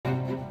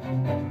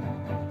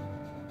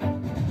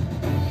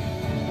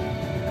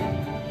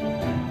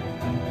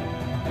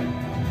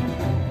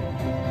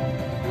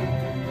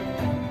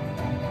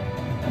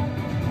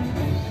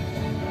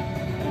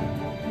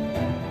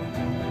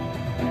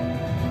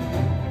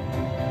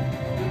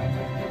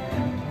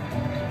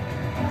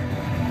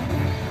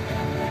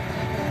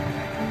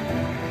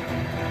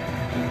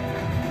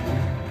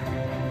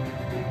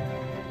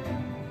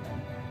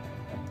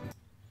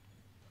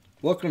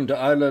Welcome to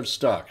I Love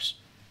Stocks.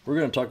 We're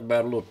going to talk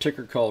about a little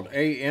ticker called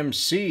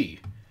AMC.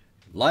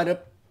 Light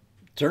up,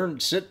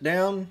 sit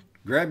down,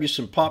 grab you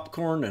some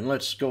popcorn, and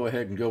let's go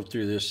ahead and go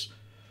through this.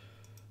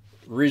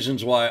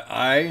 Reasons why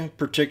I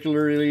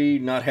particularly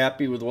not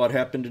happy with what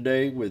happened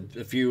today with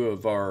a few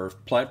of our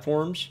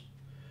platforms.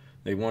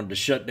 They wanted to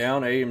shut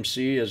down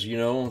AMC. As you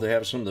know, they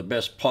have some of the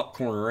best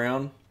popcorn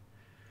around.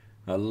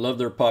 I love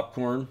their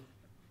popcorn.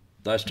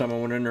 Last time I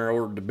went in there, I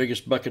ordered the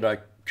biggest bucket I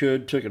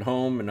could, took it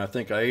home, and I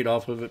think I ate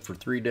off of it for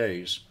 3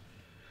 days.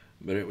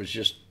 But it was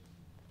just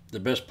the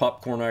best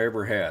popcorn I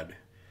ever had.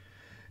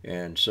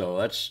 And so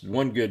that's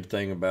one good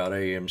thing about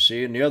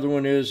AMC. And the other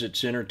one is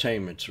it's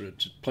entertainment. So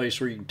it's a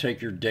place where you can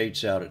take your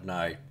dates out at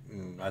night.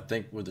 And I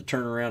think with the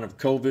turnaround of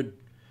COVID,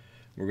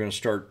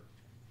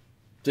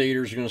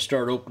 theaters are going to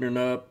start opening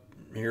up.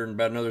 Here in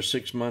about another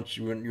 6 months,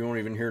 you won't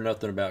even hear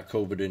nothing about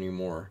COVID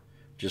anymore.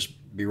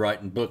 Just be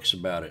writing books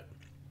about it.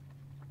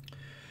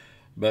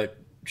 But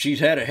she's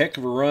had a heck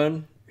of a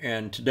run,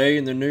 and today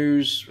in the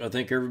news, I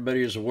think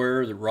everybody is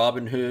aware that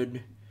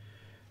Robinhood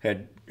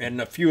had,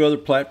 and a few other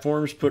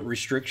platforms, put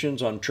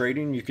restrictions on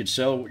trading. You could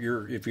sell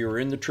if you were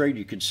in the trade,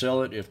 you could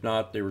sell it. If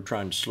not, they were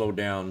trying to slow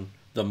down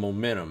the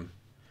momentum.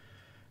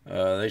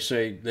 They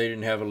say they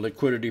didn't have a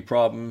liquidity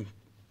problem.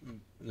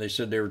 They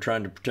said they were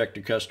trying to protect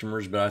the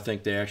customers, but I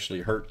think they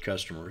actually hurt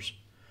customers.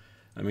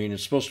 I mean,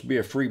 it's supposed to be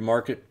a free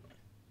market.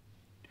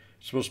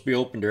 It's supposed to be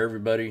open to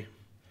everybody.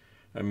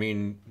 I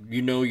mean,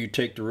 you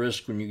take the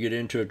risk when you get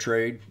into a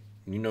trade.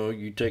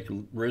 You take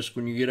a risk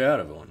when you get out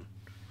of one.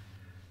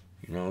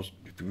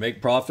 If you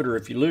make profit or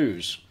if you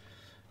lose.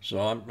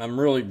 So I'm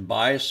really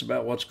biased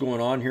about what's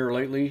going on here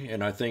lately,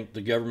 and I think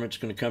the government's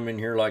going to come in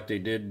here like they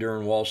did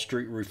during Wall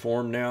Street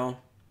reform now,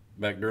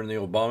 back during the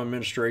Obama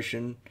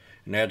administration,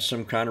 and add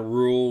some kind of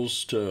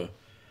rules to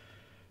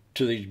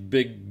these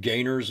big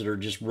gainers that are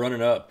just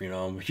running up,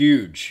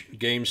 huge.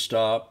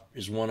 GameStop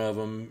is one of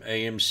them,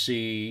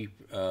 AMC,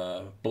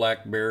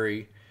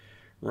 BlackBerry,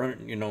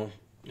 and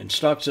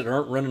stocks that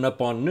aren't running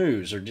up on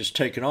news are just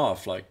taking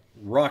off like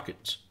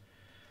rockets.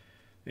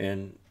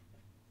 And,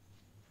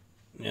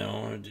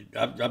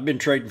 I've been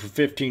trading for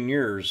 15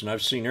 years, and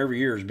I've seen every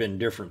year has been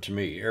different to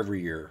me,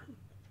 every year.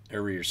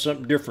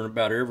 Something different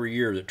about every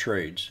year that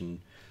trades.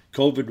 And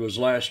COVID was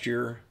last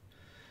year.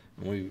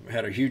 We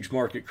had a huge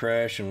market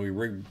crash, and we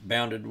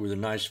rebounded with a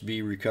nice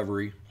V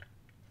recovery.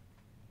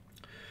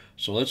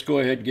 So let's go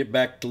ahead and get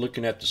back to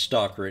looking at the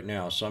stock right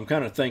now. So I'm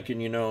kind of thinking,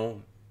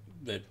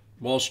 that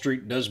Wall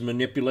Street does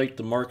manipulate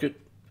the market,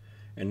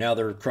 and now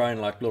they're crying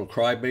like little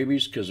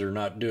crybabies because they're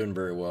not doing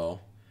very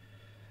well.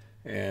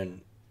 And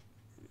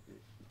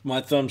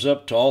my thumbs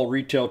up to all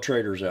retail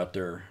traders out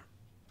there.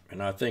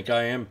 And I think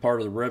I am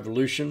part of the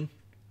revolution.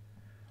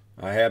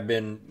 I have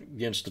been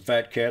against the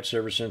fat cats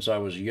ever since I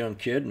was a young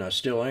kid, and I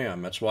still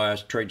am. That's why I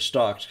trade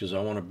stocks, because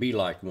I want to be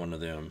like one of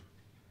them.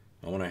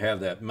 I want to have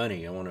that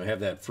money. I want to have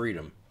that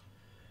freedom.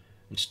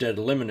 Instead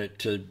of limiting it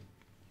to a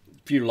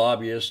few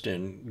lobbyists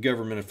and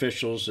government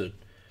officials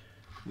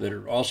that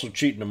are also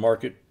cheating the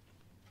market,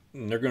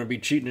 and they're going to be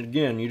cheating it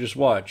again. You just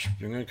watch.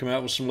 They're going to come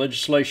out with some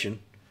legislation,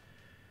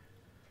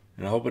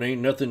 and I hope it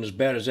ain't nothing as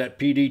bad as that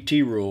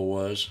PDT rule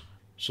was.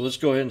 So let's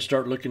go ahead and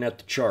start looking at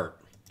the chart.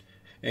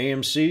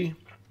 AMC.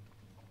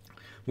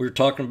 We were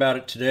talking about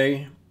it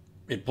today.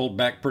 It pulled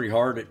back pretty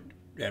hard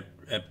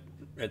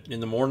in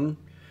the morning.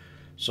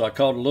 So I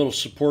called a little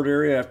support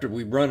area after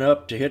we run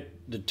up to hit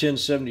the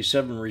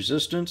 1077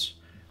 resistance.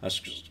 I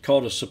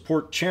called a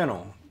support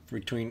channel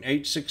between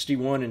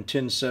 861 and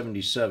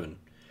 1077.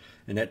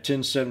 And that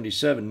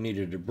 1077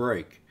 needed a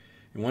break.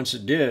 And once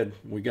it did,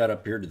 we got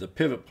up here to the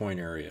pivot point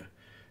area.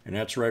 And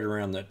that's right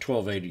around that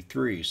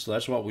 1283. So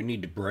that's what we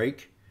need to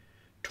break.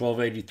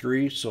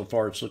 1283. So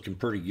far it's looking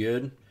pretty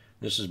good.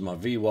 This is my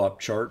VWAP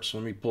chart, so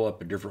let me pull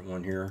up a different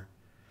one here.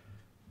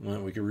 One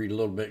that we can read a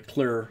little bit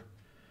clearer.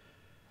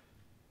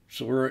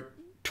 So we're at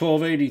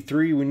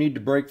 1283. We need to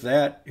break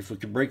that. If we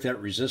can break that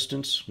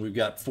resistance, we've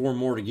got 4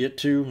 more to get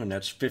to, and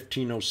that's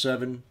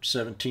 1507,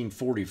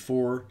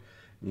 1744,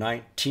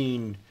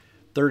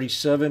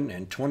 1937,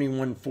 and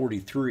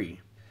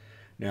 2143.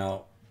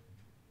 Now,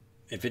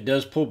 if it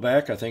does pull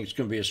back, I think it's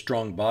going to be a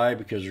strong buy,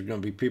 because there's going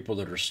to be people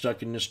that are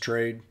stuck in this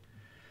trade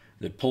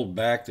that pulled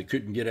back, that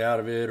couldn't get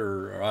out of it,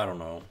 or I don't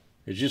know.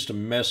 It's just a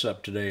mess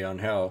up today on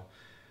how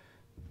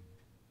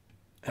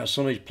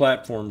some of these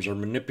platforms are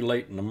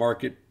manipulating the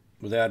market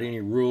without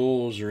any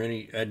rules or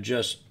any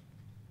adjust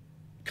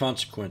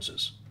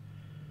consequences.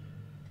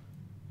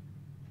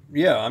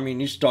 Yeah, I mean,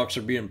 these stocks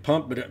are being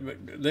pumped,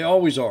 but they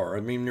always are.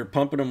 I mean, they're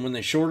pumping them when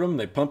they short them,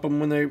 they pump them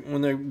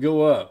when they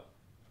go up.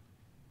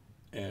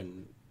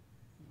 And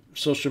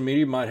social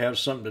media might have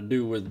something to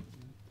do with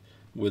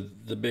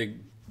the big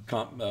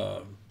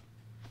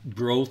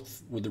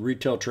growth with the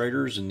retail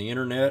traders and the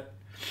internet,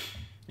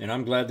 and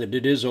I'm glad that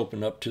it is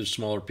opened up to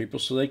smaller people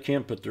so they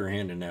can put their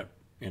hand in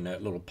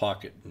that little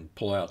pocket and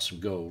pull out some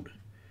gold.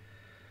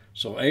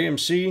 So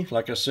AMC,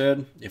 like I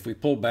said, if we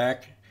pull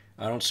back,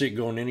 I don't see it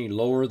going any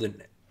lower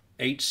than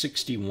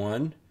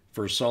 861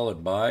 for a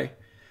solid buy.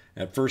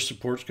 That first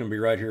support's going to be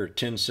right here at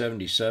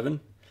 1077.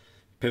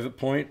 pivot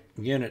point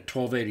again at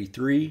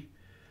 1283,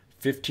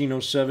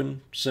 1507,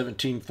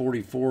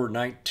 1744,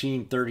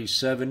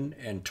 1937,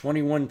 and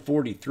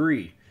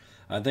 2143.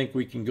 I think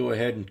we can go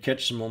ahead and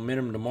catch some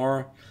momentum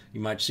tomorrow. You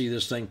might see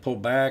this thing pull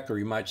back, or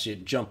you might see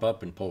it jump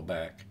up and pull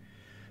back.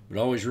 But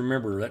always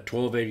remember that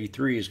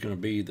 1283 is going to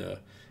be the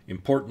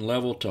important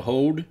level to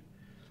hold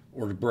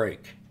or to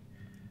break.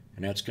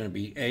 And that's going to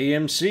be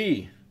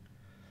AMC.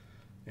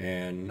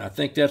 And I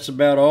think that's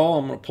about all.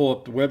 I'm going to pull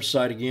up the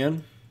website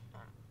again.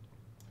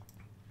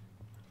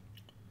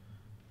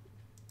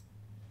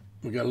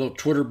 We got a little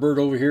Twitter bird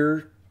over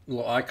here, a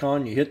little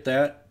icon. You hit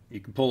that,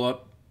 you can pull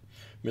up.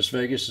 Miss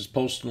Vegas is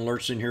posting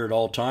alerts in here at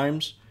all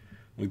times.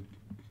 We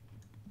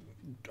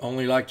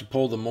only like to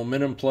pull the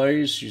momentum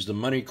plays. She's the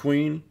money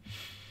queen.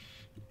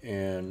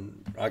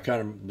 And I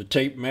kind of the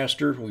tape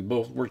master. We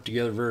both work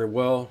together very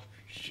well.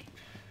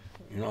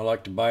 I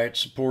like to buy at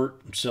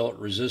support and sell at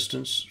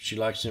resistance. She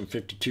likes them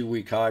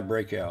 52-week high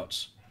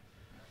breakouts.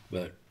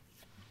 But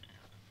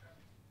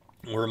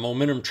we're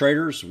momentum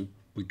traders.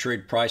 We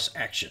trade price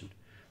action.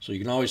 So you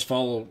can always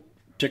follow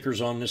tickers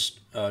on this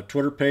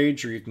Twitter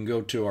page, or you can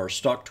go to our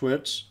stock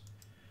twits.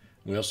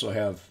 We also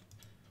have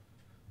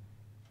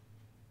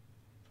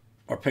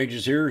our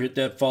pages here. Hit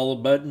that follow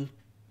button.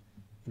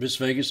 Miss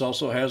Vegas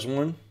also has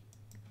one.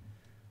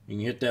 You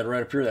can hit that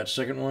right up here, that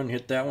second one.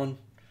 Hit that one.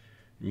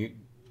 And you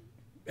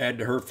add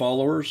to her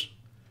followers.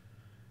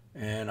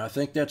 And I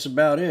think that's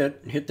about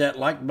it. Hit that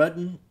like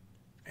button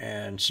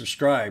and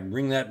subscribe.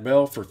 Ring that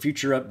bell for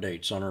future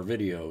updates on our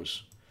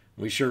videos.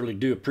 We surely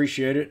do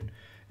appreciate it.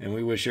 And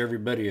we wish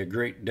everybody a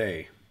great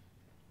day.